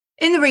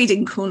In the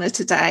reading corner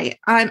today,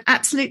 I'm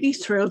absolutely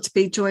thrilled to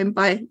be joined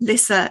by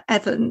Lissa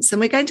Evans, and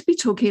we're going to be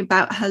talking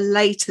about her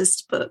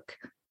latest book,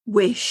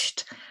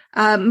 Wished.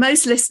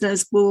 Most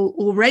listeners will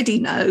already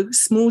know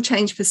Small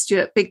Change for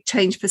Stuart, Big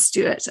Change for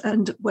Stuart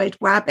and Wed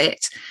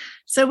Wabbit.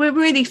 So we're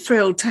really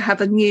thrilled to have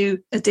a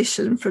new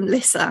edition from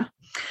Lissa.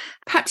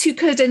 Perhaps you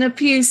could, in a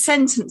few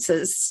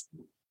sentences,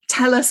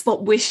 tell us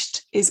what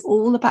Wished is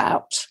all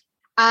about.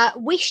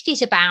 Wished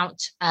is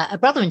about a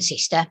brother and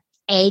sister,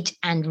 Ed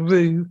and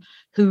Rue,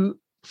 who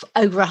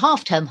over a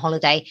half-term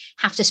holiday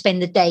have to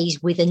spend the days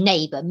with a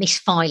neighbour, Miss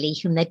Filey,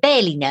 whom they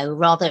barely know, a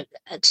rather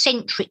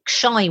eccentric,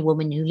 shy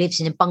woman who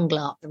lives in a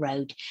bungalow up the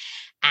road.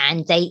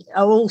 And they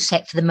are all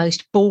set for the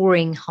most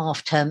boring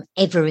half-term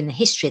ever in the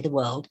history of the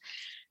world.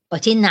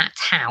 But in that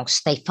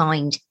house, they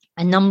find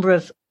a number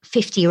of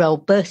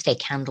 50-year-old birthday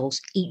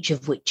candles, each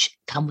of which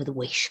come with a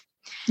wish.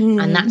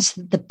 And that's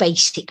the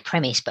basic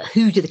premise. But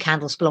who do the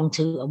candles belong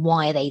to and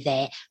why are they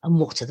there and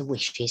what are the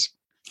wishes?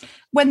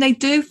 When they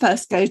do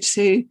first go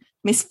to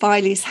Miss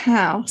Filey's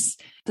house,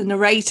 the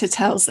narrator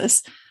tells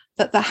us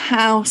that the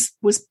house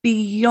was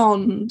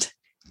beyond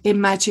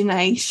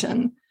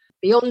imagination.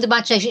 Beyond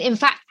imagination. In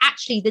fact,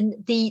 actually,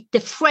 the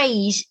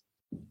phrase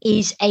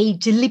is a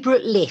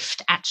deliberate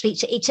lift. Actually,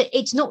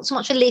 it's not so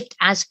much a lift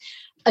as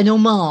an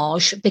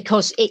homage,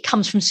 because it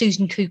comes from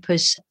Susan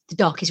Cooper's The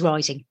Dark is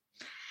Rising.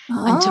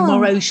 And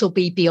tomorrow shall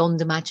be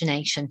beyond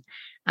imagination.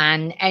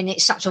 And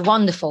it's such a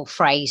wonderful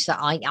phrase that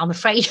I'm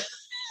afraid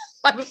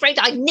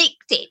I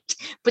nicked it,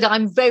 but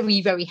I'm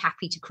very, very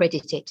happy to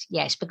credit it,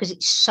 yes, because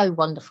it's so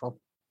wonderful.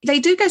 They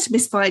do go to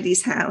Miss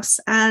Filey's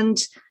house, and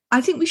I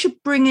think we should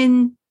bring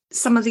in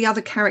some of the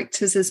other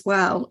characters as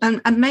well,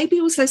 and maybe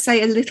also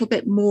say a little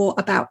bit more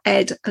about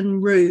Ed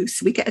and Rue,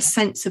 so we get a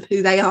sense of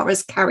who they are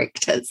as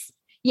characters.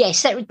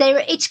 Yes,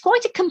 it's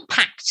quite a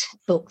compact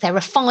book. There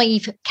are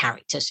 5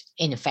 characters,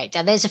 in effect.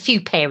 And there's a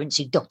few parents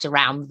who dot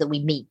around that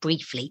we meet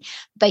briefly.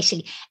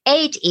 Basically,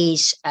 Ed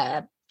is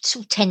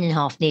sort of 10 and a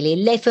half, nearly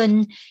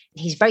 11.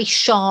 He's a very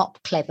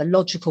sharp, clever,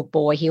 logical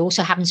boy. He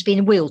also happens to be in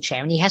a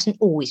wheelchair, and he hasn't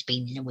always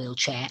been in a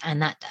wheelchair.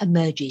 And that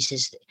emerges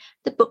as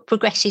the book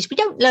progresses. We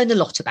don't learn a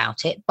lot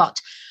about it, but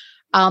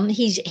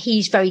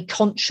he's very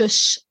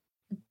conscious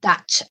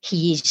that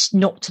he is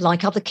not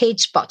like other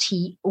kids, but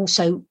he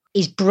also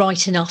is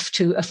bright enough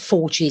to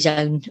forge his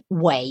own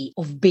way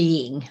of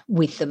being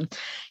with them.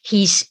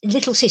 His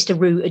little sister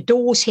Rue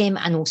adores him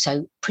and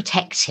also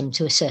protects him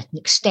to a certain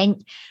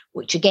extent,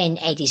 which again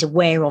Ed is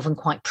aware of and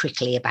quite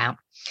prickly about.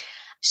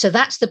 So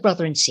that's the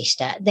brother and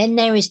sister. Then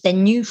there is their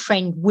new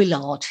friend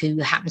Willard, who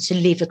happens to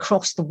live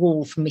across the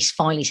wall from Miss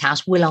Filey's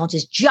house. Willard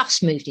has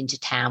just moved into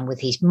town with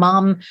his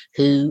mum,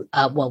 who,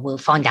 we'll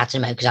find out in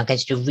a moment because I'm going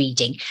to do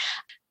reading.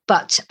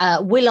 But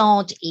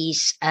Willard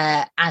is,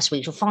 as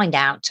we shall find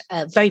out,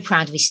 very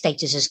proud of his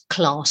status as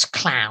class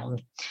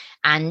clown.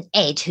 And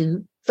Ed,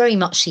 who very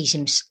much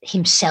sees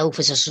himself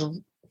as a sort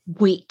of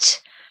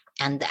wit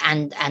and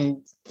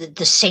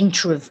the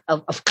centre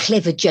of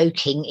clever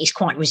joking, is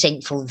quite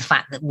resentful of the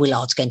fact that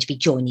Willard's going to be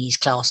joining his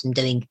class and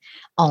doing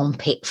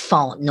armpit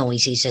fart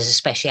noises as a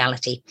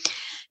speciality.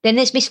 Then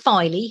there's Miss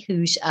Filey,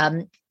 who's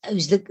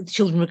the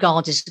children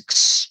regard as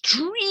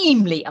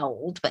extremely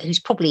old, but who's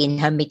probably in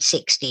her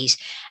mid-60s,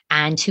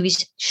 and who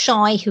is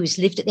shy, who has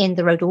lived at the end of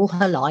the road all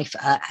her life,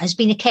 has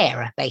been a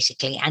carer,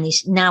 basically, and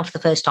is now, for the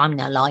first time in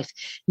her life,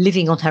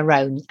 living on her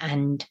own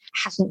and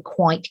hasn't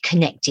quite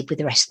connected with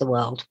the rest of the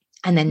world.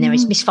 And then there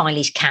is Miss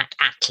Filey's cat,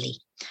 Atlee,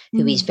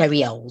 who is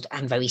very old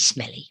and very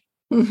smelly.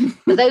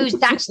 So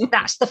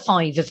that's the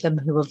 5 of them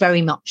who are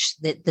very much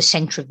the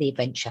centre of the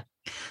adventure.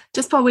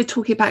 Just while we're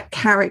talking about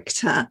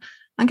character,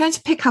 I'm going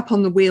to pick up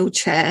on the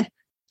wheelchair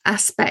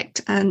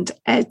aspect and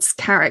Ed's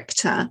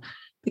character,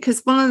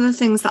 because one of the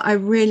things that I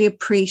really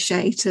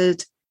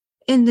appreciated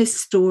in this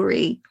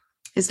story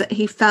is that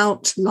he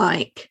felt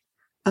like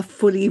a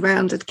fully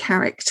rounded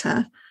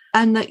character,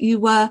 and that you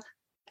were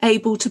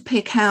able to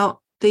pick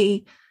out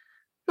the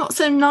not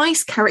so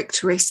nice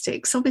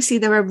characteristics. Obviously,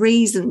 there are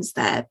reasons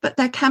there, but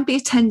there can be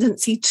a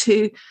tendency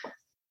to,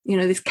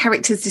 this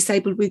character's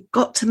disabled, we've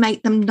got to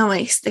make them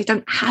nice. They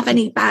don't have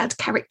any bad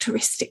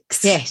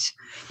characteristics. Yes,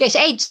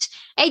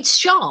 Ed's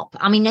sharp.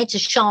 I mean, Ed's a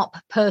sharp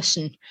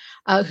person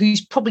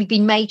who's probably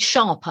been made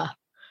sharper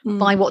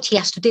by what he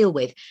has to deal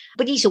with.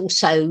 But he's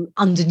also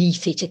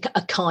underneath it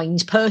a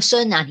kind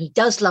person, and he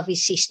does love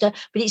his sister.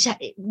 But it's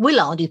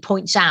Willard who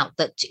points out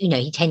that,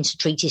 he tends to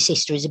treat his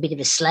sister as a bit of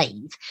a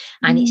slave,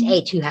 and it's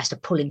Ed who has to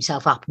pull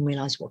himself up and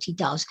realise what he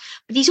does.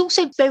 But he's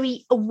also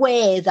very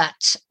aware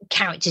that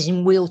characters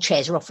in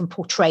wheelchairs are often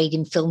portrayed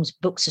in films,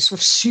 books as sort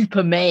of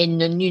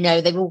supermen, and,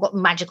 they've all got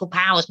magical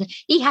powers, and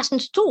he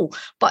hasn't at all.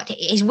 But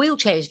his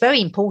wheelchair is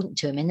very important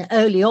to him. And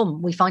early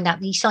on, we find out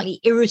that he's slightly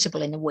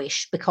irritable in the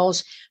wish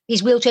because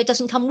his wheelchair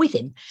doesn't come with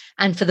him.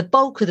 And for the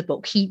bulk of the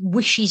book, he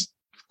wishes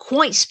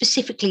quite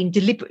specifically and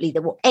deliberately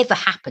that whatever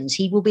happens,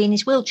 he will be in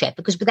his wheelchair,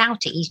 because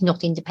without it, he's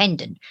not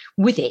independent.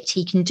 With it,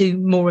 he can do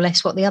more or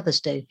less what the others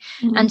do.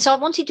 Mm-hmm. And so I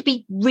wanted to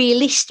be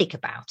realistic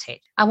about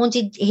it. I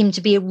wanted him to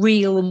be a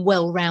real and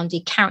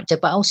well-rounded character,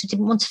 but I also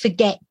didn't want to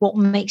forget what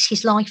makes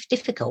his life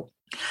difficult.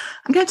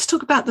 I'm going to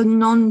talk about the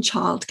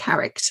non-child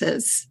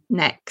characters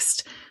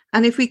next.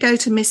 And if we go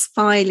to Miss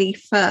Filey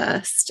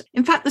first,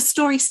 in fact, the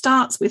story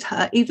starts with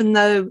her, even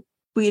though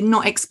we're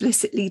not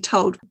explicitly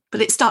told,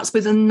 but it starts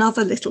with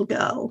another little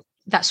girl.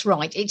 That's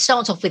right. It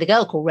starts off with a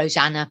girl called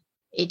Rosanna.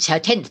 It's her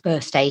 10th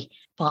birthday,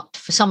 but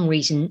for some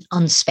reason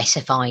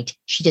unspecified.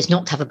 She does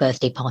not have a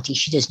birthday party.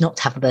 She does not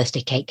have a birthday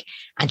cake,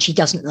 and she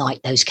doesn't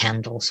light those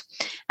candles.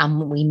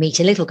 And we meet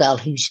a little girl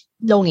who's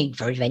longing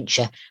for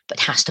adventure, but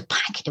has to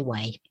pack it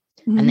away.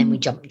 And then we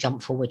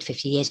jump forward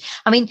 50 years.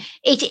 I mean,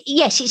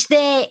 it's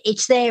there.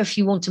 It's there if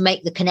you want to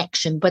make the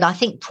connection. But I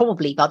think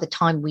probably by the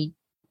time we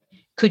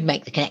could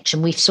make the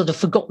connection, we've sort of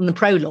forgotten the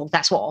prologue.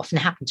 That's what often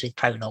happens with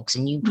prologues,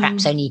 and you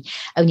perhaps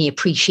only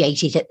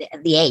appreciate it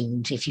at the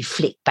end if you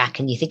flip back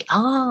and you think,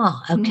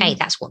 okay,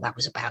 that's what that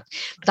was about.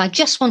 But I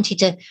just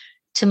wanted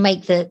to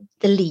make the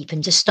leap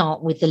and to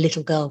start with the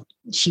little girl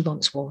she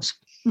once was.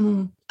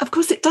 Of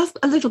course, it does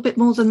a little bit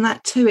more than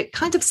that too. It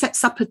kind of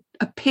sets up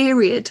a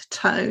period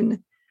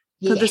tone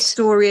for the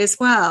story as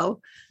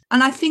well.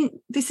 And I think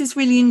this is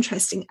really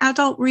interesting.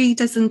 Adult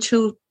readers and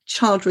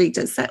child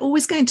readers, they're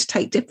always going to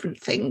take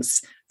different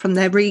things from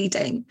their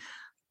reading.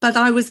 But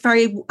I was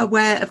very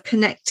aware of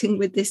connecting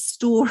with this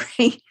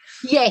story.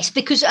 Yes,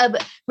 because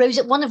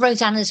one of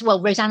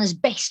Rosanna's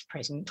best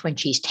present when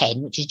she's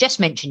 10, which is just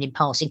mentioned in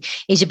passing,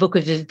 is a book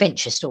of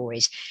adventure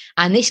stories.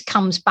 And this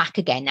comes back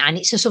again, and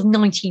it's a sort of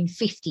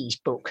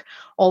 1950s book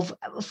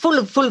full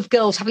of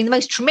girls having the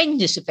most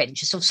tremendous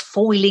adventures, sort of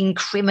foiling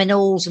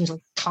criminals and sort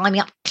of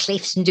climbing up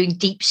cliffs and doing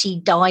deep sea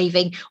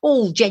diving,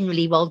 all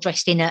generally while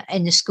dressed in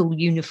a school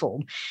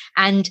uniform.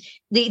 And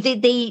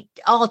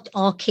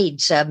our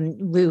kids,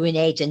 Rue and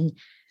Ed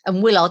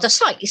and Willard, are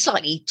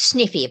slightly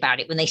sniffy about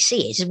it when they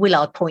see it. As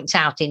Willard points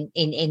out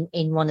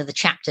in one of the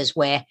chapters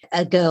where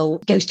a girl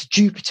goes to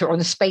Jupiter on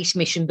a space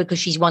mission because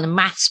she's won a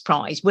maths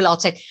prize,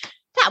 Willard said,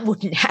 that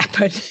wouldn't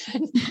happen.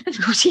 And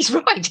of course, he's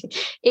right.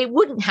 It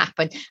wouldn't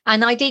happen.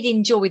 And I did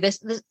enjoy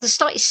the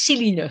slight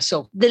silliness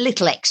of the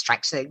little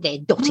extracts. They're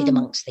dotted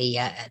amongst the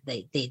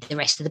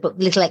rest of the book,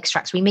 the little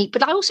extracts we meet.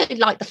 But I also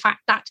like the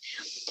fact that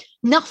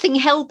nothing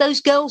held those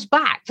girls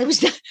back. There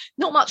was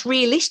not much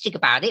realistic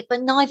about it,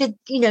 but neither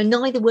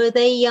were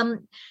they.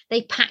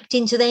 They packed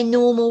into their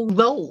normal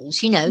roles.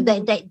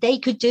 They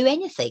could do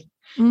anything,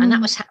 and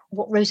that was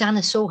what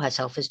Rosanna saw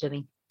herself as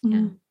doing.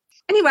 Yeah.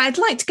 Anyway, I'd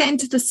like to get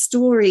into the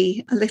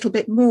story a little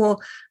bit more,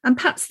 and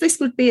perhaps this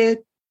would be a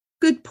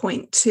good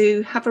point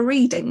to have a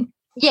reading.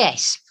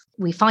 Yes,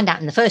 we find out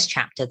in the first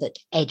chapter that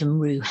Ed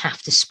and Rue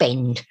have to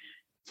spend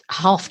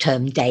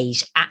half-term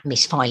days at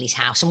Miss Filey's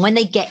house, and when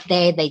they get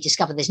there they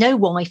discover there's no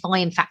Wi-Fi.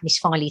 In fact, Miss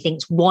Filey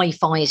thinks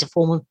Wi-Fi is a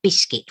form of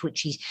biscuit, which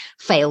she's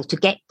failed to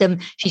get them.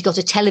 She's got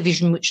a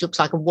television which looks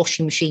like a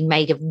washing machine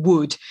made of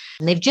wood,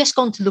 and they've just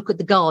gone to look at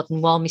the garden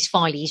while Miss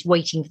Filey is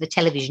waiting for the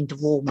television to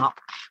warm up,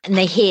 and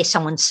they hear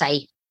someone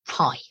say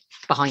hi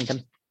behind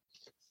them.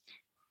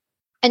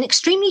 An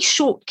extremely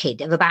short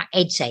kid of about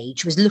Ed's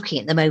age was looking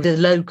at them over the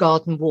low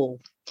garden wall.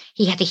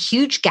 He had a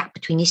huge gap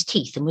between his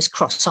teeth and was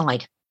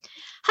cross-eyed.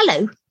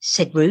 "Hello,"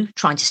 said Rue,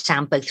 trying to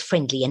sound both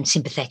friendly and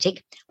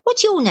sympathetic.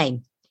 "What's your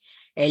name?"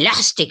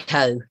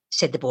 "Elastico,"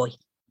 said the boy.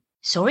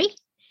 "Sorry?"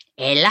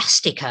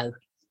 "Elastico."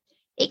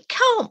 "It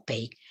can't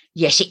be."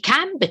 "Yes, it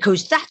can,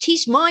 because that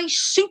is my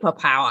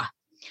superpower."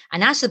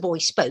 And as the boy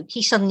spoke,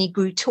 he suddenly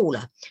grew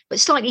taller, but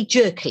slightly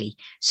jerkily,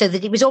 so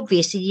that it was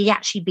obvious that he'd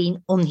actually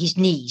been on his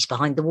knees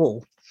behind the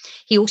wall.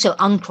 He also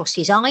uncrossed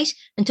his eyes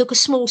and took a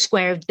small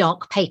square of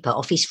dark paper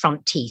off his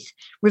front teeth,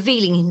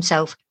 revealing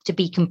himself to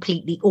be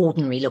completely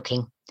ordinary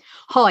looking.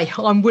 "Hi,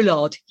 I'm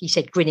Willard," he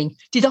said, grinning.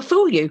 "Did I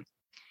fool you?"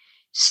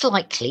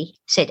 "Slightly,"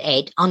 said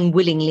Ed,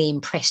 unwillingly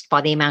impressed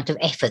by the amount of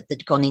effort that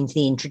had gone into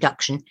the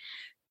introduction.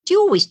 "Do you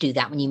always do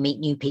that when you meet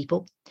new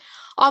people?"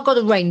 "I've got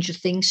a range of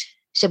things,"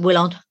 said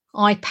Willard.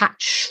 "Eye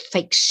patch,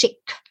 fake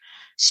sick,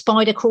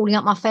 spider crawling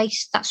up my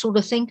face, that sort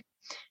of thing."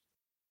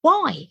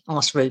 "Why?"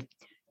 asked Rue.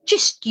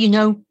 "Just,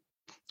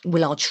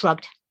 Willard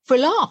shrugged. "For a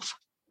laugh.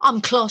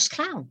 I'm class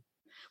clown."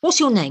 "What's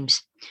your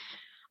names?"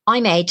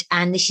 "I'm Ed,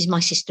 and this is my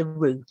sister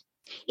Rue."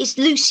 "It's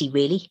Lucy,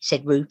 really,"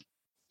 said Rue.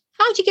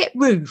 "How'd you get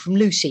Rue from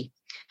Lucy?"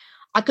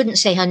 "I couldn't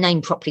say her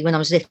name properly when I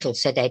was little,"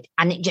 said Ed,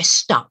 "and it just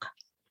stuck.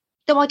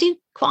 Though I do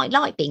quite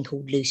like being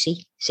called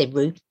Lucy," said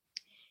Rue.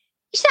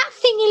 "Is that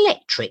thing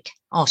electric?"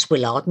 asked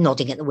Willard,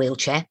 nodding at the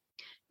wheelchair.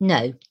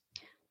 "No."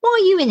 "Why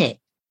are you in it?"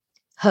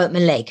 "Hurt my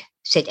leg,"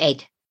 said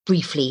Ed,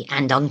 briefly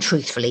and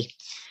untruthfully.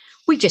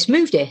 "We've just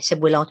moved here,"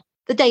 said Willard,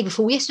 "the day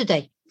before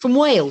yesterday, from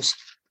Wales."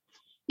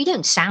 "You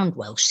don't sound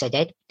Welsh," said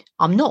Ed.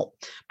 "I'm not.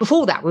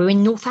 Before that, we were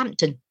in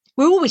Northampton.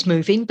 We're always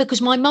moving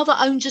because my mother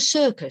owns a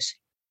circus."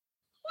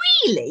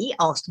 "Really?"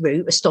 asked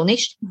Rue,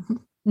 astonished.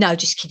 "No,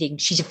 just kidding.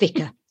 She's a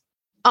vicar."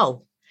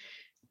 "Oh.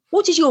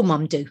 What does your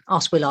mum do?"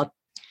 asked Willard.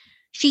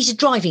 "She's a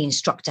driving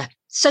instructor.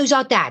 So's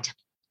our dad.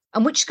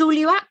 And which school are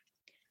you at?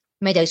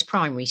 Meadows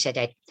Primary, said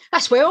Ed.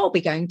 That's where I'll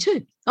be going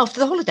too, after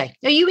the holiday.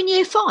 Are you in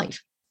year 5?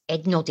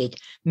 Ed nodded.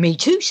 Me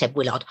too, said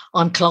Willard.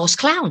 I'm class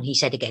clown, he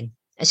said again,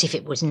 as if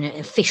it was an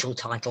official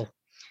title.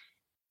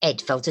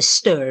 Ed felt a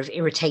stir of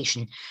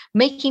irritation.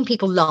 Making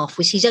people laugh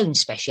was his own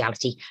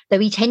speciality, though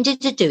he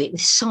tended to do it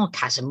with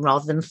sarcasm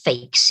rather than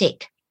fake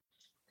sick.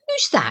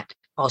 Who's that?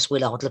 Asked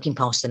Willard, looking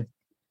past them.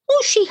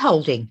 What's she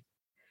holding?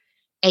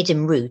 Ed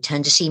and Rue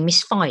turned to see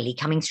Miss Filey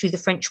coming through the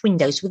French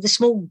windows with a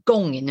small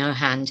gong in her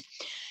hand.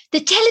 The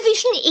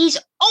television is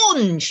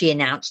on, she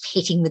announced,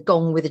 hitting the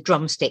gong with a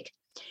drumstick.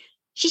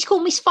 She's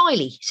called Miss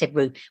Filey, said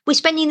Rue. We're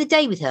spending the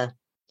day with her.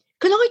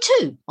 Can I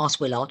too?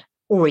 Asked Willard,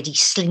 already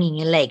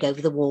slinging a leg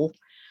over the wall.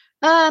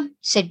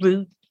 Said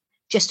Rue,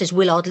 just as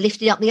Willard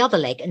lifted up the other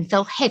leg and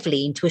fell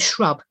heavily into a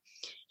shrub.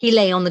 He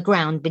lay on the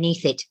ground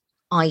beneath it,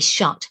 eyes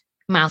shut,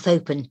 mouth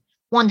open,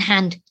 one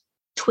hand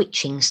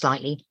twitching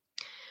slightly.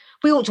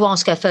 We ought to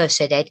ask her first,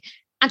 said Ed.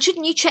 And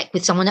shouldn't you check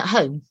with someone at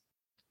home?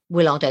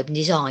 Willard opened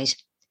his eyes.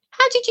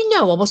 How did you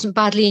know I wasn't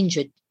badly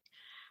injured?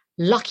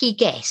 Lucky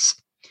guess.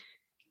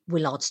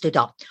 Willard stood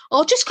up.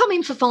 I'll just come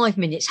in for 5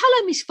 minutes.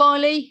 Hello, Miss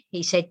Filey,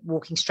 he said,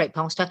 walking straight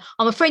past her.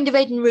 I'm a friend of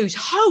Ed and Rue's.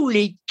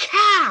 Holy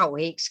cow,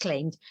 he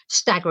exclaimed,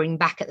 staggering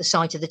back at the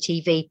sight of the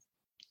TV.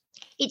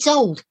 It's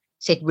old,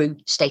 said Rue,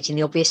 stating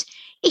the obvious.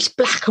 It's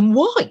black and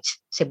white,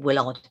 said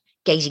Willard,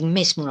 gazing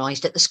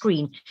mesmerised at the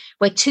screen,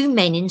 where 2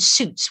 men in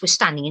suits were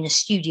standing in a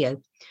studio.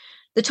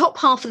 The top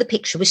half of the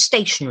picture was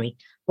stationary,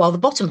 while the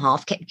bottom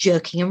half kept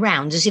jerking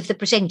around as if the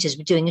presenters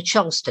were doing a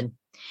Charleston.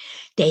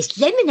 There's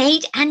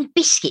lemonade and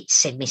biscuits,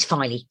 said Miss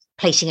Filey,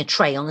 placing a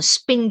tray on a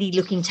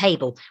spindly-looking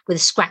table with a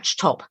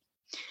scratched top.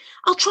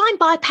 I'll try and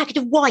buy a packet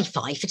of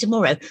Wi-Fi for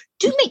tomorrow.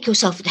 Do make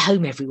yourself at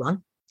home,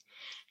 everyone.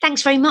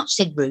 Thanks very much,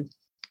 said Rue.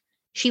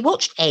 She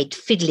watched Ed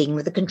fiddling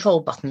with the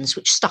control buttons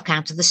which stuck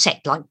out of the set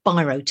like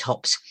biro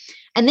tops,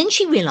 and then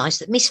she realised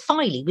that Miss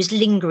Filey was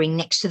lingering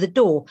next to the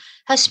door,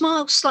 her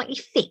smile slightly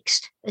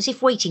fixed, as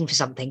if waiting for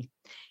something.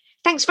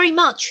 Thanks very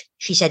much,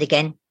 she said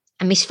again,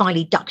 and Miss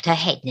Filey ducked her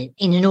head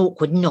in an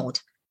awkward nod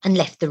and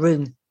left the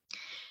room.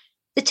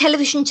 The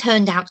television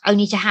turned out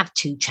only to have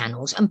 2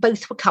 channels, and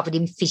both were covered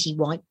in fizzy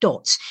white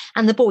dots,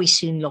 and the boy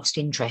soon lost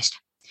interest.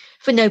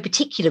 For no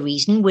particular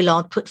reason,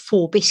 Willard put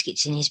 4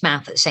 biscuits in his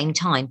mouth at the same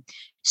time,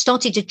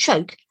 started to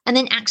choke, and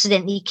then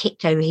accidentally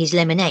kicked over his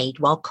lemonade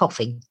while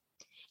coughing.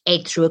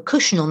 Ed threw a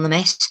cushion on the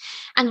mess,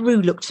 and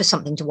Rue looked for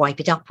something to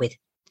wipe it up with.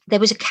 There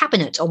was a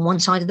cabinet on one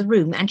side of the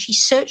room, and she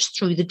searched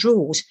through the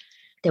drawers.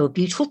 There were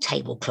beautiful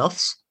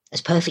tablecloths,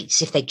 as perfect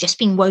as if they'd just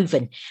been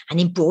woven, and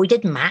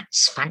embroidered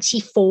mats, fancy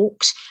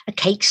forks, a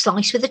cake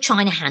slice with a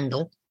china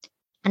handle,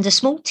 and a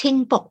small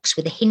tin box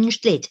with a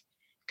hinged lid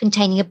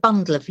containing a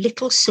bundle of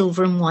little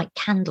silver and white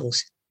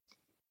candles.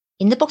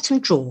 In the bottom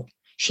drawer,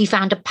 she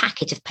found a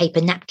packet of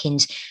paper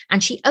napkins,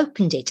 and she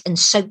opened it and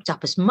soaked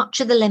up as much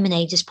of the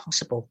lemonade as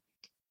possible.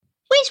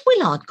 Where's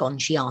Willard gone?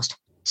 She asked,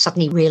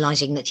 suddenly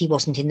realising that he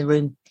wasn't in the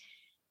room.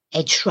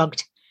 Ed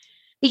shrugged.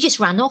 He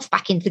just ran off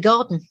back into the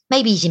garden.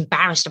 Maybe he's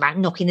embarrassed about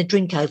knocking the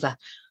drink over.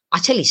 I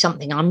tell you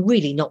something, I'm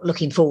really not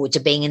looking forward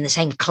to being in the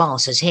same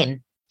class as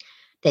him.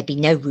 There'd be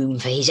no room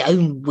for his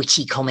own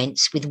witty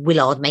comments, with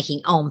Willard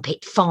making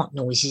armpit fart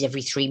noises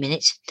every 3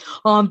 minutes.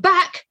 I'm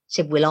back,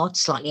 said Willard,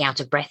 slightly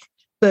out of breath,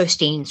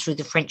 bursting in through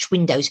the French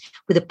windows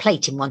with a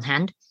plate in one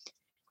hand.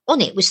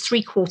 On it was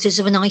 3/4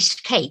 of an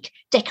iced cake,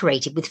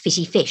 decorated with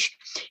fizzy fish.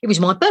 It was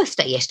my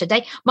birthday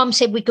yesterday. Mum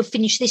said we could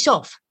finish this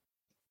off.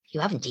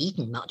 You haven't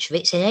eaten much of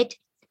it, said Ed.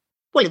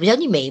 Well, it was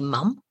only me and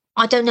Mum.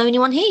 I don't know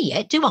anyone here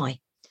yet, do I?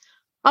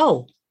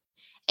 Oh.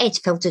 Ed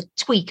felt a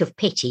tweak of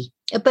pity.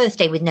 A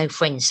birthday with no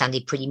friends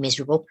sounded pretty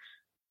miserable.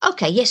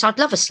 OK, yes, I'd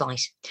love a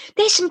slice.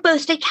 There's some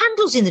birthday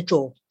candles in the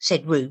drawer,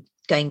 said Rue,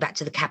 going back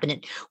to the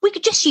cabinet. We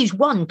could just use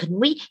one, couldn't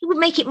we? It would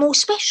make it more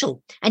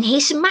special. And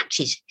here's some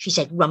matches, she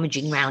said,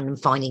 rummaging round and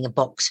finding a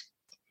box.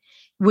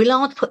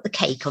 Willard put the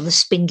cake on the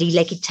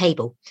spindly-legged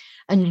table,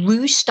 and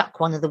Rue stuck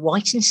one of the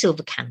white and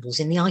silver candles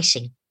in the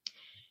icing.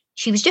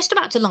 She was just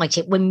about to light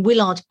it when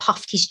Willard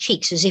puffed his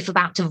cheeks as if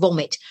about to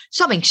vomit.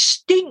 Something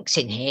stinks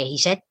in here, he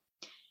said.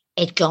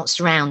 Ed glanced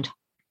around.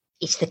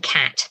 It's the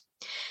cat.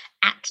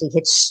 Atlee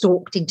had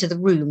stalked into the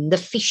room, the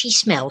fishy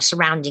smell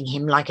surrounding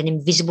him like an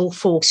invisible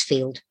force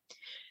field.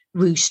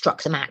 Rue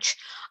struck the match.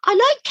 I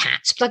like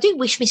cats, but I do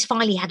wish Miss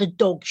Filey had a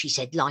dog, she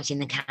said, lighting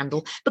the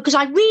candle, because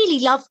I really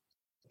love...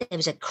 There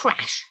was a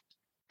crash,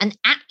 and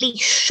Atlee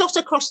shot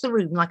across the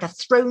room like a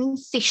thrown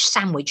fish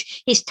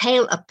sandwich, his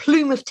tail a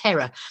plume of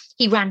terror.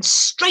 He ran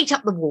straight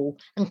up the wall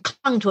and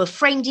clung to a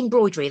framed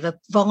embroidery of a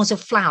vase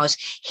of flowers,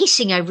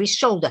 hissing over his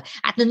shoulder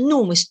at an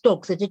enormous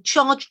dog that had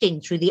charged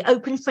in through the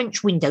open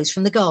French windows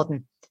from the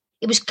garden.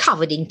 It was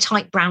covered in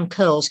tight brown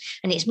curls,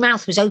 and its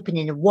mouth was open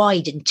in a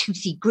wide and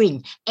toothy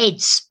grin.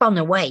 Ed spun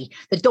away.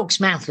 The dog's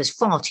mouth was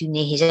far too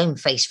near his own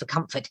face for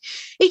comfort.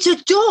 It's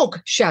a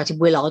dog, shouted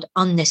Willard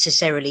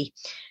unnecessarily.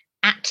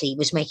 Atlee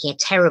was making a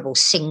terrible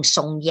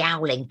sing-song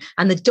yowling,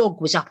 and the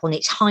dog was up on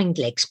its hind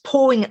legs,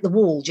 pawing at the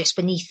wall just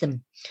beneath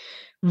them.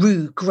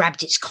 Rue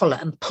grabbed its collar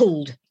and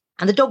pulled,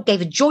 and the dog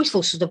gave a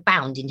joyful sort of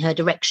bound in her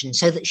direction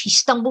so that she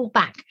stumbled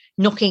back,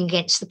 knocking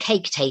against the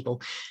cake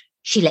table.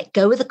 She let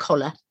go of the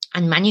collar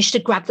and managed to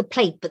grab the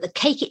plate, but the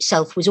cake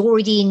itself was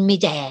already in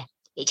midair.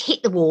 It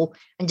hit the wall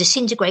and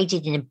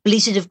disintegrated in a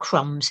blizzard of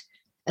crumbs.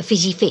 A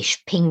fizzy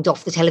fish pinged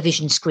off the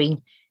television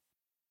screen.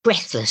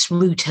 Breathless,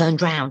 Rue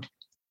turned round.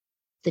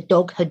 The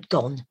dog had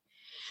gone.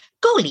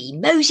 "Golly,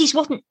 Moses,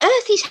 what on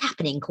earth is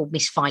happening?" called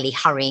Miss Filey,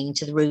 hurrying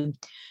into the room.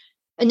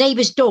 "A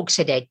neighbour's dog,"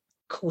 said Ed,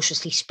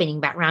 cautiously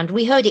spinning back round.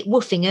 "We heard it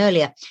woofing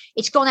earlier.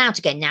 It's gone out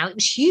again now. It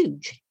was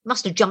huge.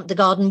 Must have jumped the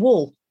garden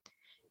wall."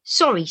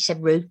 "Sorry,"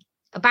 said Rue,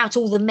 "about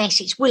all the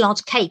mess. It's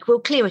Willard's cake. We'll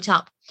clear it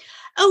up."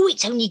 "Oh,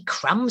 it's only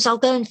crumbs. I'll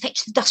go and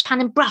fetch the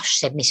dustpan and brush,"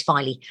 said Miss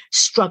Filey,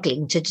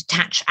 struggling to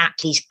detach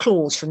Attlee's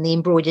claws from the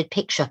embroidered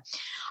picture.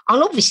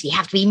 "I'll obviously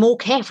have to be more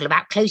careful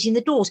about closing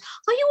the doors.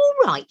 Are you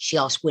all right?" she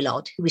asked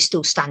Willard, who was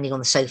still standing on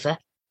the sofa.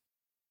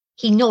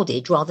 He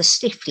nodded rather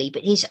stiffly,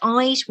 but his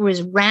eyes were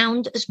as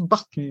round as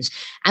buttons,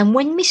 and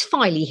when Miss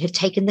Filey had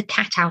taken the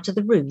cat out of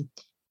the room,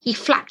 he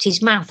flapped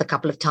his mouth a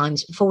couple of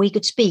times before he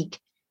could speak.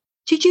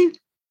 "Did you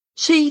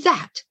see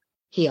that?"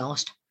 he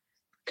asked.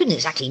 "Couldn't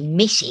exactly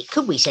miss it,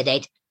 could we?" said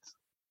Ed.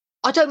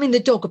 "I don't mean the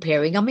dog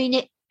appearing. I mean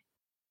it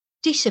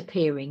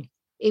disappearing.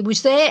 It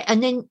was there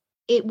and then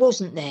it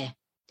wasn't there.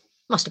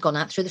 Must have gone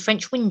out through the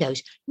French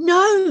windows."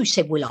 "No,"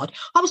 said Willard.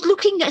 "I was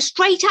looking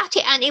straight at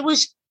it and it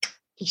was..."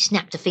 He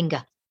snapped a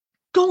finger.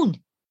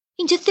 "Gone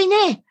into thin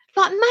air,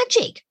 like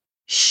magic."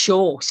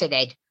 "Sure," said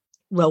Ed,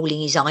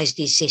 rolling his eyes at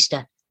his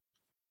sister.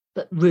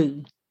 But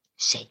Rue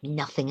said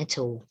nothing at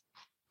all.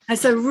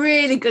 It's a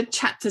really good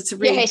chapter to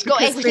read. Yeah, it's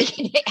got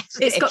everything in it.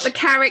 It's got the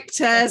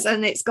characters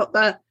and it's got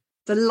the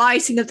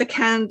lighting of the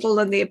candle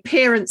and the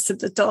appearance of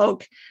the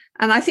dog.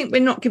 And I think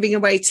we're not giving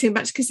away too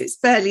much because it's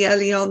fairly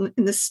early on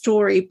in the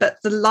story, but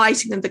the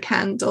lighting of the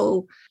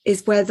candle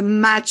is where the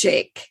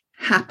magic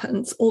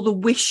happens, or the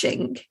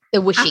wishing.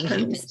 The wishing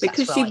happens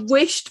because she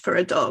wished for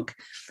a dog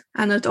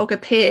and a dog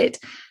appeared.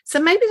 So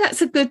maybe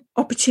that's a good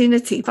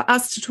opportunity for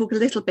us to talk a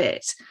little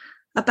bit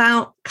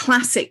about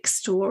classic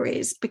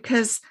stories,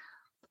 because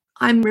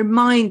I'm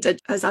reminded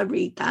as I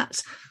read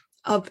that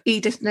of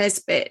Edith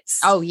Nesbit's.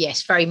 Oh,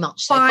 yes, very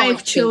much so.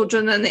 Five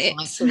Children and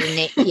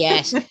It.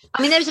 Yes.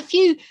 I mean, there's a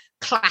few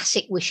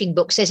classic wishing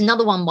books. There's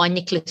another one by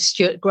Nicholas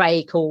Stuart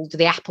Gray called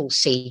The Apple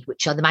Seed,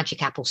 which are the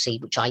Magic Apple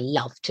Seed, which I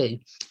love too.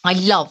 I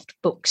loved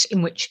books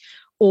in which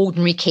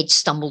ordinary kids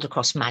stumbled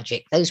across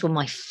magic. Those were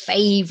my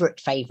favourite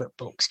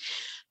books.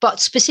 But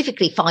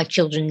specifically Five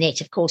Children and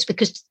It, of course,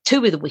 because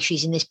two of the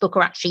wishes in this book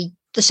are actually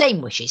the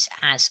same wishes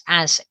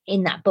as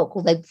in that book,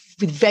 although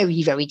with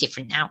very, very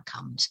different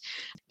outcomes.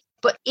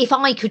 But if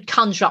I could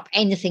conjure up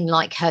anything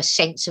like her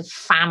sense of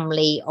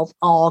family, of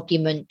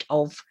argument,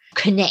 of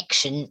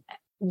connection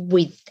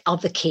with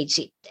other kids,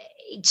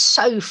 it's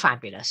so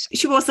fabulous.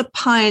 She was a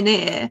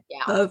pioneer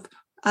of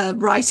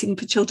writing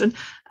for children.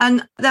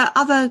 And there are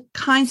other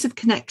kinds of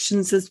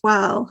connections as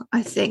well,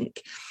 I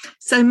think.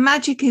 So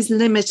magic is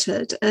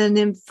limited. And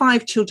in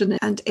Five Children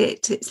and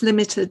it's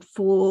limited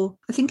for,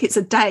 I think it's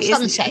a day.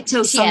 Sunset.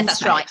 Until sunset. Yeah,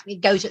 that's right.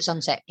 It goes at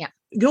sunset, yeah.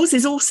 Yours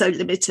is also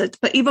limited,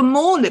 but even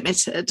more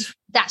limited.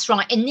 That's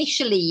right.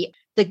 Initially,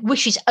 the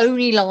wishes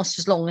only last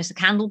as long as the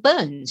candle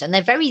burns, and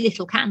they're very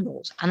little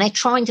candles. And they're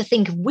trying to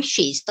think of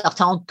wishes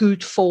that are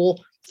good for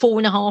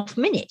 4.5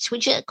 minutes,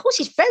 which of course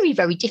is very,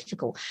 very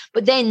difficult.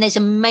 But then there's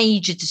a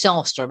major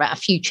disaster about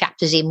a few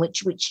chapters in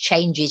which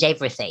changes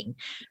everything.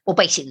 Well,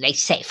 basically they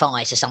set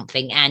fire to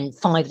something and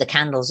 5 of the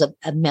candles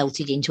are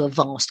melted into a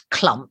vast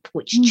clump,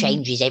 which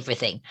changes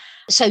everything.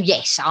 So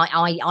yes,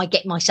 I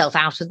get myself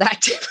out of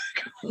that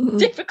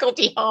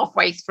difficulty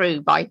halfway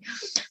through by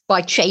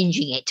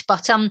changing it.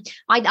 But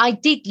I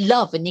did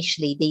love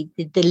initially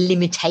the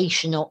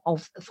limitation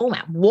of the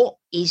format. What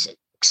is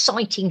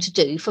exciting to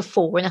do for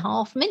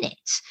 4.5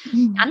 minutes,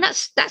 and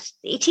that's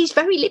it is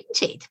very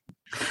limited.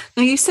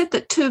 Now, you said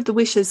that 2 of the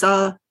wishes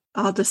are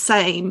the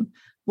same.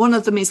 One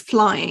of them is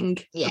flying,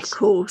 yes, of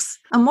course.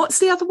 And what's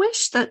the other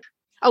wish? That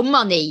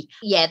money.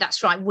 Yeah,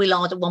 that's right.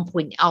 Willard at one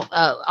point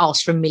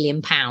asked for £1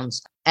 million,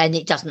 and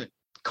it doesn't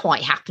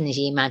quite happen as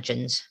he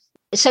imagines.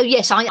 So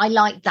yes, I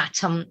like that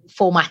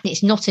format. And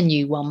it's not a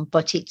new one,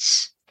 but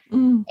it's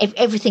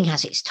everything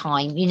has its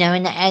time, you know,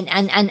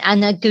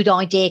 and a good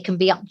idea can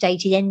be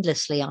updated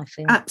endlessly, I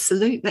feel.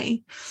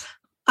 Absolutely.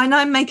 I know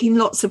I'm making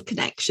lots of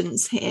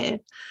connections here.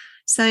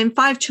 So in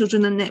Five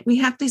Children and It, we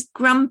have this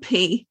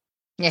grumpy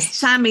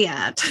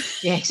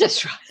Samyad. Yes,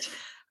 that's right.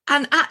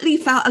 And Attlee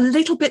felt a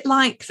little bit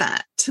like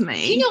that to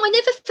me. You know, I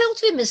never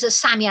felt of him as a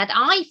Samyad.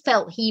 I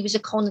felt he was a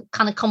kind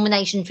of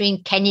combination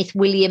between Kenneth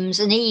Williams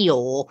and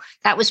Eeyore.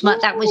 That was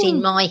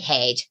in my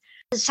head.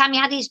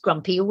 Samyad is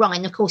grumpy, you're right,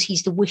 and of course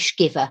he's the wish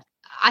giver.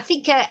 I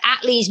think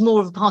Attlee is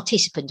more of a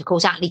participant. Of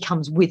course, Attlee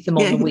comes with them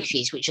on the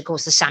wishes, which of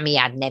course the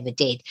Samyad never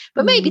did.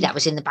 But maybe that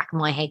was in the back of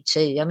my head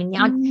too. I mean,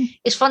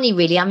 it's funny,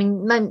 really. I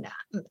mean,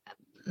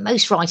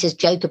 most writers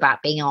joke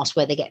about being asked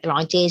where they get their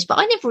ideas, but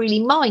I never really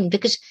mind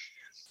because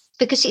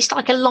because it's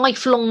like a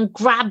lifelong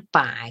grab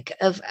bag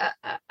of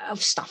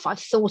stuff I've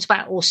thought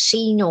about or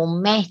seen or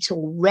met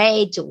or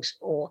read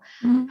or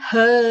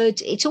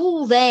heard. It's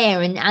all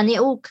there, and it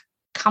all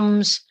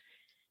comes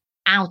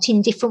out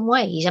in different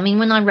ways. I mean,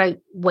 when I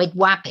wrote Wed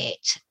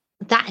Wabbit,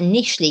 that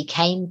initially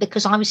came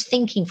because I was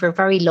thinking for a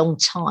very long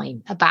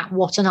time about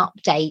what an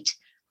update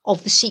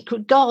of The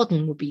Secret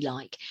Garden would be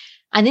like.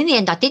 And in the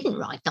end, I didn't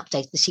write an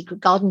update of The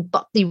Secret Garden,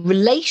 but the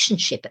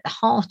relationship at the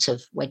heart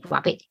of Wed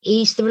Wabbit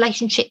is the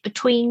relationship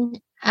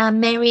between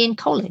Mary and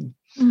Colin,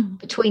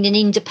 between an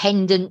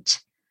independent,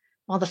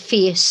 rather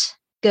fierce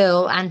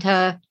girl and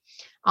her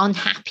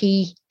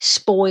unhappy,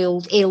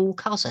 spoiled, ill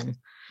cousin.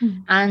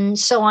 And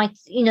so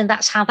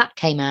that's how that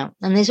came out.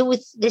 And there's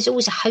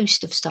always a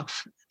host of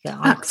stuff.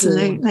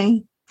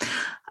 Absolutely.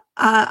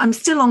 I'm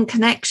still on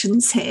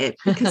connections here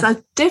because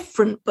a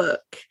different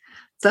book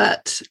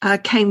that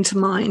came to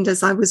mind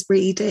as I was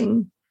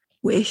reading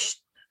Wish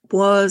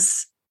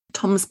was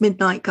Tom's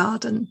Midnight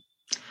Garden.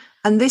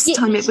 And this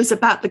time it was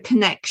about the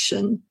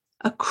connection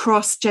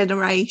across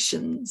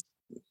generations.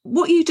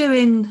 What you do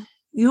in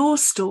your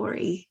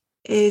story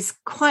is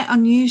quite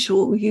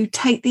unusual. You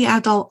take the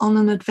adult on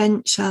an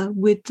adventure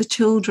with the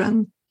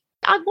children.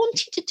 I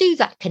wanted to do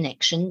that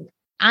connection,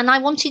 and I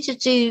wanted to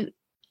do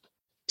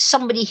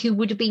somebody who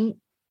would have been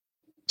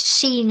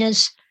seen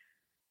as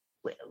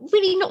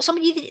really not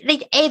somebody that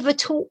they'd ever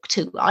talk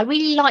to. I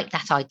really like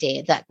that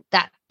idea that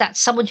that's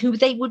someone who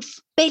they would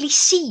barely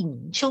see.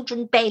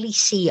 Children barely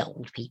see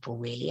old people,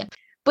 really.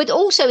 But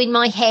also in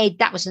my head,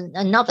 that was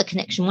another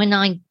connection. When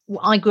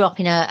I grew up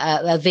in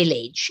a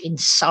village in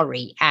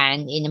Surrey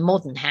and in a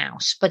modern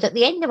house, but at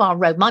the end of our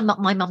road, my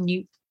mum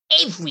knew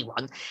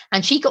everyone,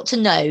 and she got to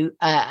know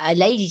a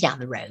lady down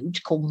the road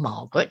called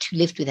Margaret, who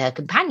lived with her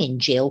companion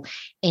Jill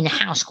in a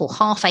house called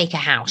Half Acre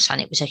House, and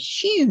it was a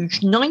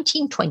huge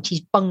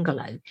 1920s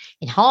bungalow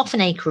in half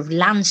an acre of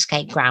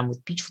landscape ground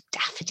with beautiful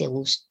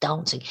daffodils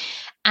dancing.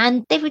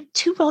 And they were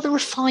two rather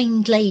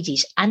refined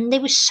ladies, and they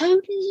were so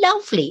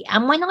lovely.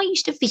 And when I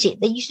used to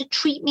visit, they used to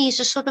treat me as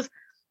a sort of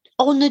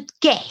honoured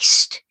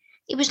guest.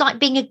 It was like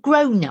being a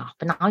grown-up,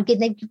 and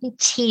they'd give me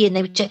tea, and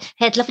they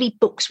had lovely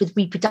books with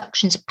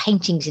reproductions of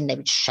paintings in. They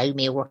would show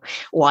me, or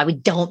I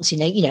would dance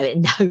in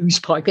a hose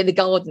pipe in the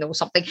garden or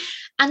something.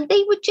 And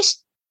they would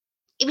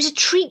it was a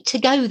treat to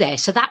go there.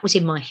 So that was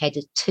in my head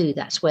too.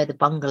 That's where the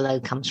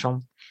bungalow comes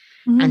from,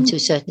 and to a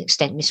certain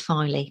extent, Miss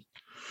Filey.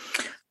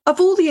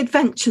 Of all the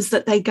adventures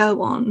that they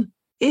go on,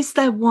 is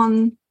there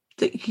one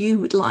that you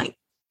would like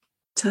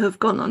to have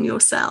gone on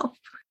yourself?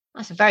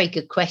 That's a very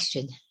good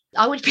question.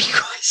 I would be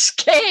quite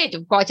scared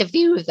of quite a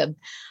few of them.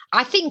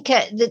 I think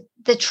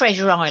the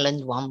Treasure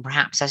Island one,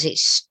 perhaps, as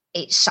it's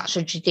such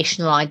a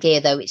traditional idea,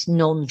 though it's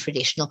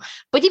non-traditional.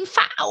 But in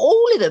fact,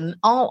 all of them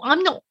are.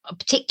 I'm not a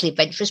particularly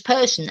adventurous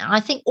person. I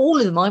think all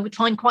of them I would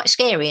find quite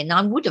scary, and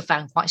I would have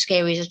found quite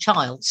scary as a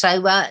child.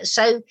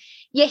 So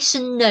yes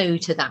and no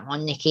to that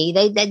one, Nikki.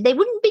 They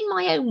wouldn't be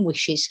my own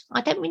wishes.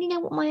 I don't really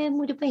know what my own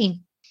would have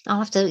been. I'll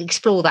have to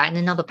explore that in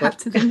another book. Have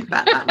to think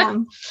about that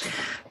one.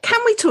 Can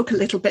we talk a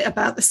little bit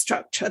about the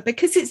structure?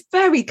 Because it's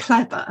very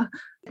clever.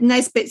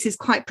 Nesbit's is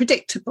quite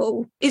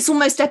predictable. It's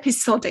almost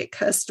episodic,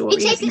 her story.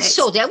 It's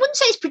episodic. I wouldn't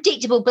say it's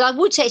predictable, but I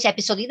would say it's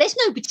episodic. There's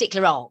no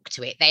particular arc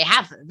to it. They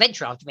have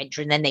adventure after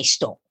adventure, and then they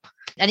stop.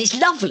 And it's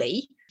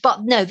lovely.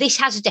 But no, this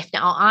has a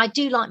definite arc. I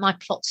do like my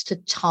plots to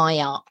tie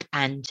up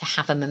and to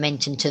have a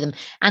momentum to them.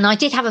 And I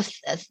did have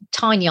a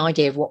tiny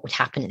idea of what would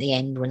happen at the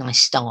end when I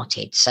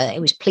started. So it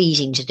was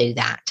pleasing to do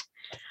that.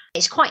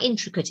 It's quite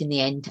intricate in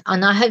the end,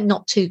 and I hope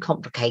not too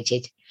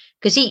complicated,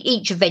 because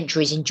each adventure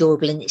is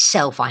enjoyable in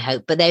itself, I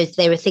hope. But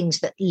there are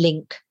things that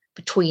link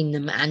between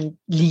them and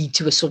lead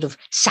to a sort of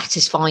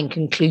satisfying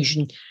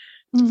conclusion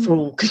for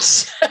all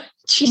concerned,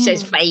 she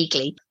says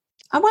vaguely.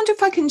 I wonder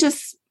if I can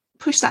just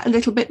push that a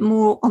little bit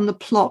more on the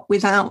plot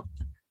without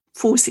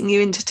forcing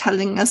you into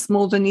telling us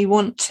more than you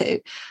want to.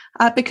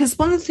 Because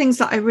one of the things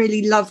that I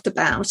really loved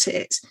about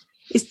it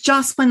is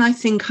just when I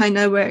think I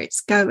know where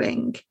it's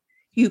going,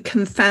 you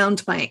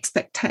confound my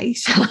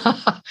expectation.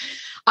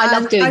 I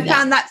love doing that. I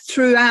found that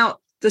throughout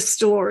the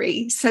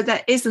story. So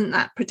there isn't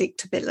that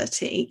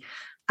predictability.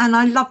 And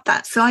I love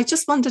that. So I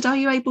just wondered, are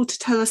you able to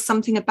tell us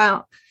something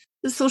about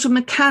the sort of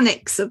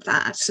mechanics of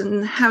that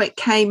and how it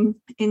came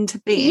into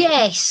being?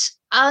 Yes.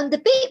 And the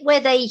bit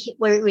where it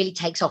really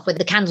takes off, where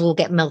the candles will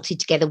get melted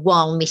together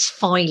while Miss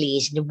Filey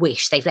is in a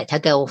wish. They've let her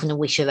go off in a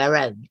wish of her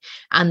own.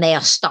 And they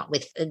are stuck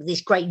with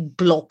this great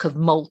block of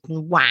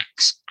molten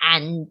wax,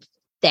 and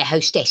their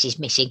hostess is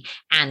missing,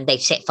 and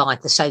they've set fire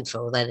to the sofa,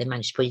 although they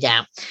managed to put it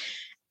out.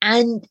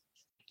 And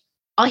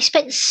I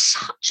spent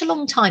such a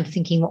long time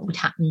thinking what would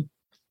happen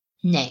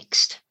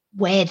next,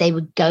 where they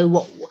would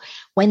go,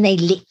 when they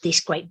lit this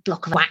great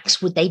block of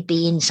wax, would they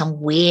be in some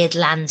weird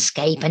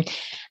landscape? And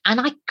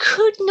I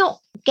could not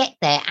get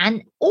there.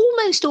 And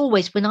almost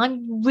always when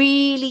I'm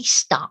really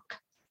stuck,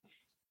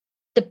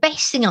 the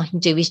best thing I can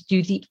do is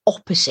do the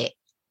opposite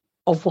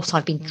of what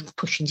I've been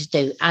pushing to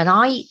do. And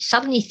I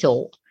suddenly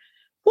thought,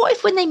 what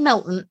if when they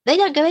melt them, they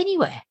don't go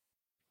anywhere?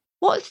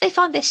 What if they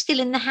find they're still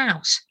in the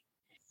house?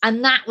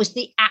 And that was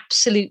the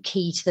absolute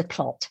key to the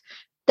plot,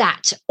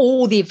 that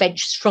all the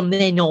adventures from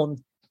then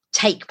on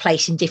take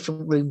place in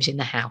different rooms in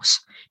the house,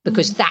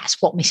 because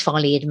that's what Miss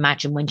Farley had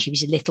imagined when she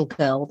was a little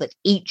girl, that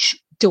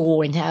each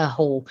door in her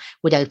hall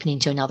would open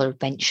into another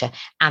adventure.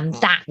 And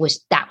that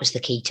was the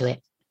key to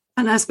it.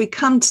 And as we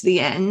come to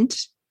the end,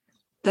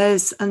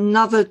 there's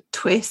another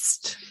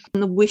twist,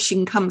 and the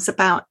wishing comes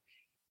about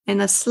in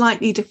a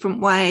slightly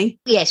different way.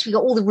 Yes, we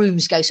got all the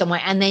rooms go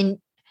somewhere, and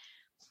then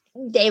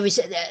there is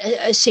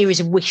a series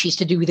of wishes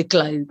to do with a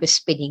globe, a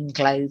spinning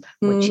globe,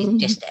 which is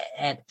just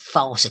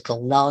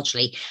farcical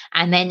largely.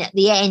 And then at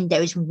the end,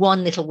 there is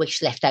one little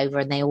wish left over,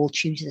 and they all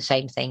choose the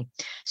same thing.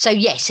 So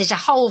yes, there's a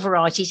whole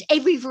variety. It's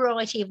every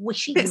variety of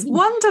wishing. It's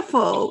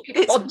wonderful.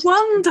 It's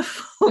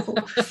wonderful.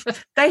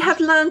 They have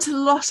learned a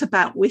lot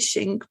about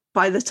wishing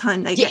by the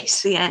time they get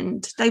to the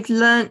end. They've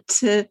learned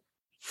to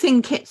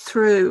think it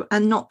through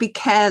and not be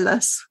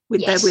careless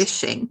with their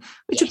wishing,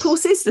 which of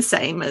course is the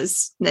same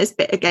as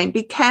Nesbit again.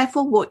 Be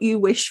careful what you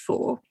wish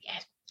for.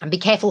 Yes. And be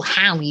careful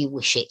how you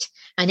wish it.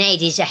 And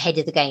Ed is ahead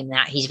of the game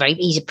now. He's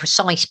a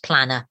precise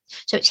planner.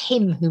 So it's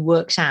him who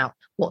works out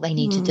what they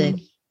need to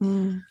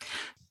do.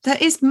 There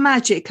is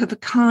magic of a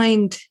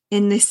kind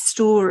in this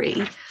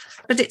story,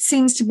 but it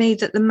seems to me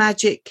that the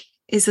magic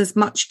is as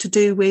much to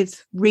do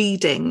with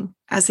reading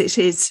as it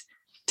is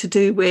to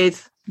do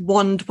with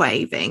wand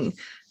waving,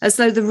 as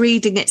though the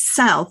reading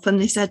itself and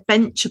this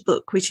adventure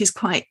book, which is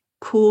quite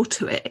core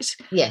to it,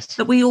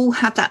 that we all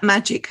have that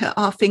magic at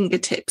our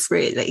fingertips,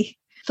 really.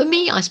 For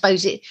me, I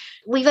suppose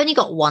we've only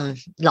got one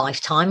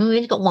lifetime, and we've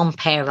only got one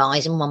pair of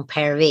eyes and one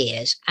pair of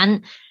ears.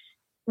 And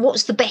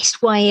what's the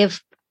best way of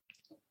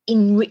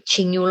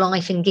enriching your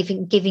life and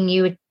giving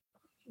you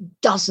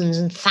dozens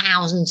and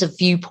thousands of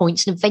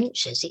viewpoints and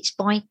adventures? It's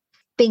by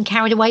being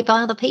carried away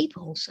by other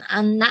people's.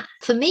 And that,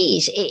 for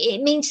me,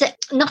 it means that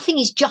nothing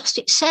is just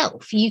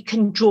itself. You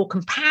can draw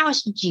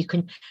comparisons, you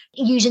can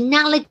use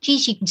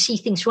analogies, you can see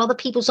things through other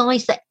people's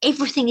eyes, that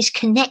everything is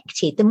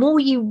connected. The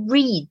more you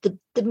read,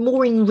 the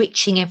more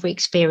enriching every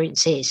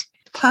experience is.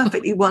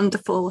 Perfectly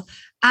wonderful,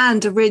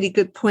 and a really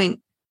good point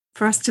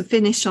for us to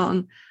finish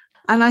on.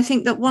 And I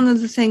think that one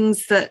of the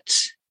things that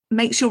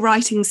makes your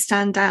writing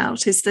stand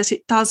out is that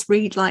it does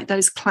read like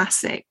those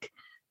classic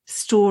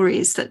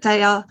stories, that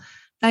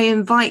they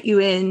invite you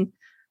in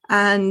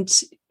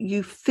and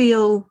you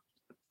feel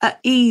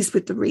at ease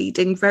with the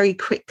reading very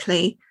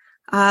quickly.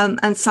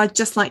 And so I'd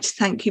just like to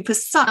thank you for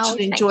such an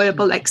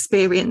enjoyable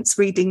experience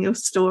reading your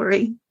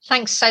story.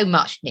 Thanks so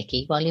much,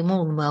 Nikki. Well, you're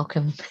more than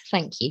welcome.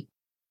 Thank you.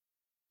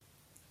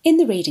 In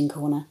the Reading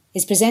Corner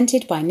is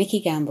presented by Nikki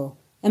Gamble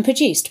and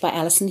produced by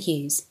Alison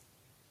Hughes.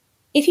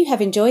 If you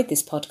have enjoyed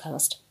this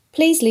podcast,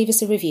 please leave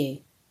us a review.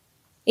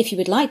 If you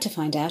would like to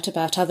find out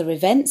about other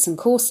events and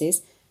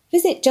courses,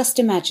 visit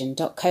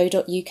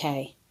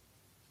justimagine.co.uk.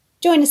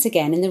 Join us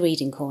again in the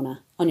Reading Corner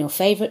on your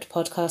favourite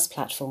podcast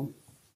platform.